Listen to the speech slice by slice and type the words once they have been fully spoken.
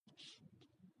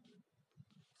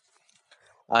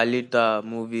Alita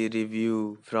movie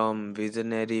review from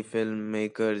visionary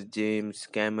filmmakers James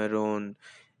Cameron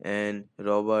and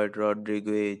Robert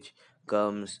Rodriguez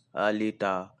comes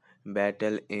Alita,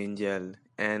 Battle Angel,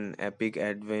 an epic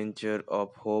adventure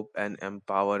of hope and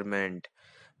empowerment.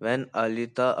 When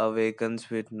Alita awakens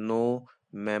with no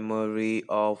memory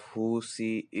of who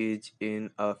she is in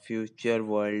a future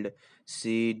world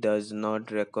she does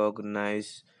not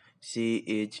recognize, she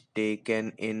is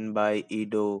taken in by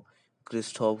Ido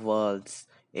Christoph Waltz,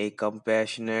 a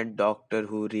compassionate doctor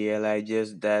who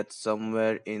realizes that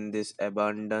somewhere in this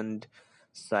abandoned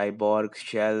cyborg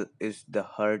shell is the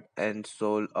heart and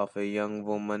soul of a young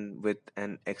woman with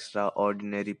an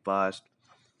extraordinary past.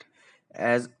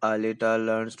 As Alita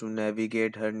learns to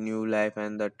navigate her new life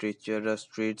and the treacherous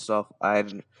streets of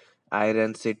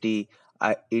Iron City,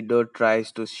 Ido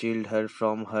tries to shield her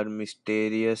from her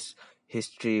mysterious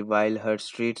history while her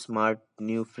street smart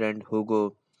new friend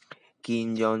Hugo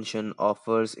Keen Johnson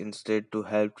offers instead to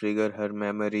help trigger her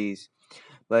memories.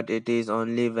 But it is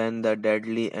only when the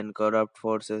deadly and corrupt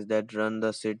forces that run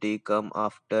the city come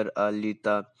after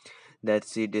Alita that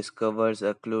she discovers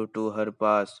a clue to her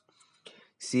past.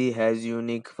 She has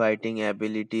unique fighting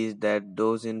abilities that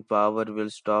those in power will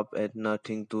stop at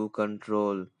nothing to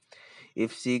control.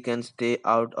 If she can stay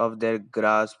out of their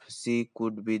grasp, she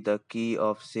could be the key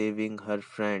of saving her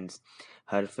friends,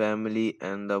 her family,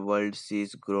 and the world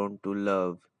she's grown to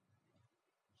love.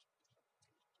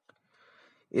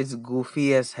 It's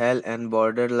goofy as hell and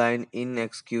borderline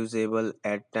inexcusable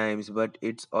at times, but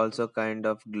it's also kind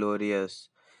of glorious.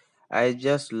 I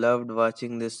just loved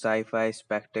watching this sci fi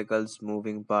spectacle's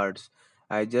moving parts.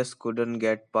 I just couldn't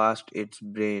get past its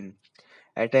brain.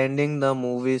 Attending the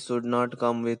movie should not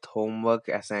come with homework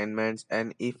assignments,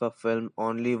 and if a film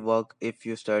only works if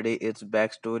you study its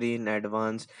backstory in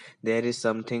advance, there is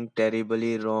something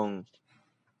terribly wrong.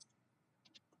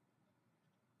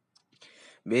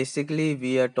 Basically,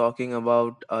 we are talking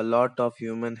about a lot of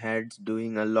human heads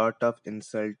doing a lot of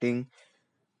insulting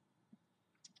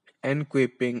and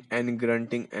quipping and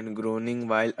grunting and groaning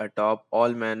while atop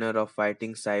all manner of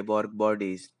fighting cyborg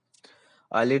bodies.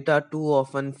 Alita too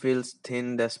often feels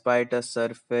thin despite a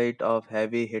surfeit of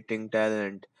heavy hitting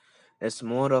talent. It's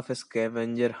more of a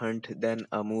scavenger hunt than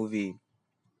a movie.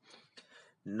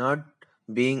 Not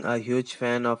being a huge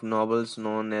fan of novels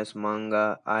known as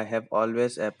manga, I have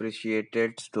always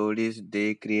appreciated stories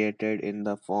they created in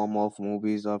the form of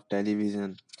movies of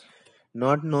television.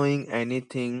 Not knowing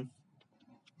anything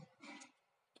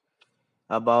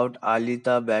about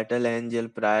Alita Battle Angel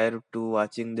prior to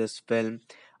watching this film,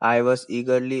 I was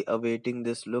eagerly awaiting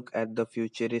this look at the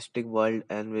futuristic world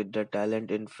and with the talent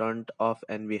in front of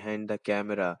and behind the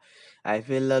camera. I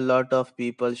feel a lot of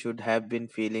people should have been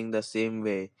feeling the same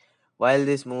way. While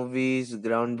this movie is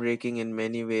groundbreaking in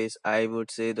many ways, I would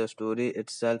say the story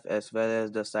itself as well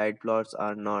as the side plots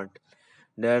are not.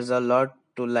 There's a lot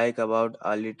to like about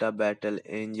Alita Battle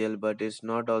Angel, but it's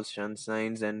not all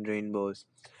sunshines and rainbows.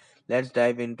 Let's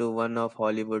dive into one of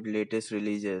Hollywood's latest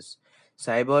releases.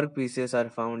 Cyborg pieces are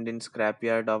found in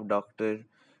scrapyard of Dr.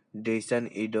 Jason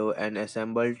Ido and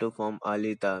assembled to form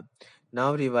Alita.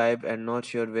 Now revived and not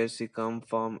sure where she come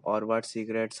from or what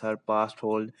secrets her past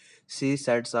hold, she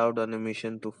sets out on a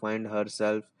mission to find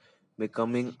herself,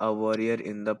 becoming a warrior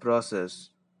in the process.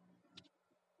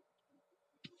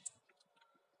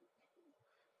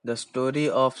 The story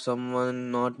of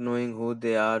someone not knowing who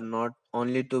they are, not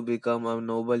only to become a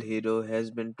noble hero,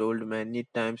 has been told many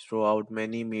times throughout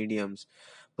many mediums,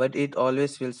 but it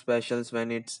always feels special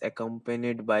when it's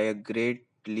accompanied by a great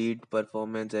lead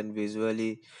performance and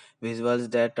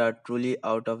visuals that are truly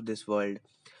out of this world.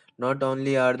 Not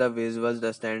only are the visuals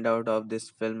the standout of this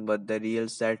film, but the real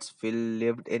sets feel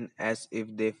lived in as if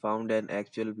they found an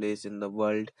actual place in the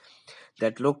world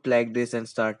that looked like this and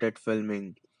started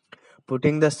filming.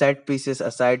 Putting the set pieces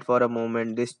aside for a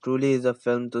moment, this truly is a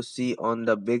film to see on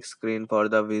the big screen for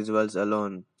the visuals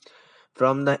alone.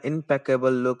 From the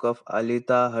impeccable look of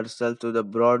Alita herself to the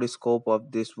broad scope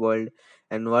of this world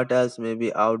and what else may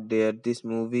be out there, this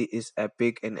movie is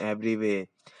epic in every way.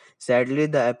 Sadly,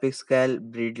 the epic scale,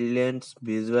 brilliant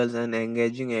visuals, and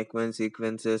engaging action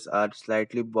sequences are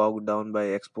slightly bogged down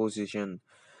by exposition.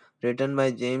 Written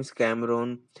by James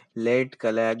Cameron, late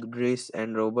Calagris,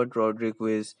 and Robert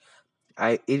Rodriguez,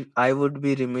 I would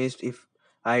be remiss if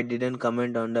I didn't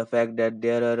comment on the fact that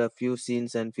there are a few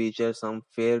scenes and feature some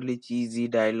fairly cheesy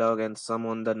dialogue and some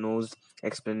on the nose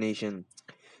explanation,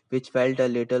 which felt a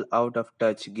little out of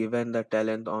touch given the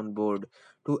talent on board.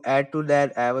 To add to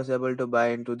that, I was able to buy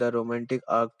into the romantic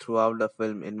arc throughout the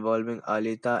film involving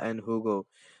Alita and Hugo,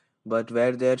 but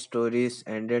where their stories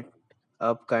ended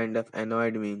up kind of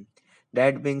annoyed me.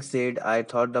 That being said, I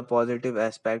thought the positive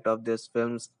aspect of these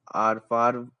films are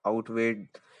far outweighed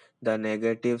the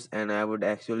negatives, and I would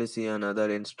actually see another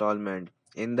installment.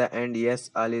 In the end, yes,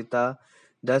 Alita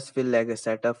does feel like a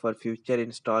setup for future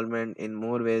installment in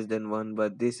more ways than one,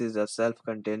 but this is a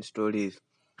self-contained story.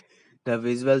 The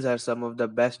visuals are some of the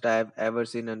best I have ever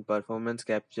seen, and performance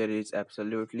capture is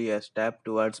absolutely a step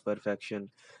towards perfection.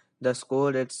 The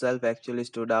score itself actually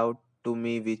stood out to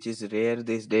me, which is rare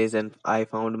these days, and I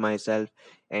found myself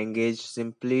engaged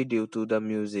simply due to the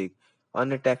music.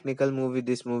 On a technical movie,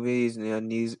 this movie is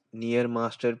near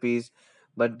masterpiece,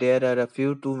 but there are a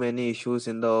few too many issues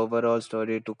in the overall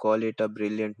story to call it a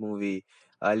brilliant movie.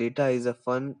 Alita is a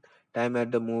fun time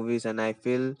at the movies, and I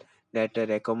feel that a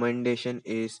recommendation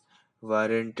is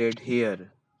warranted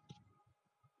here.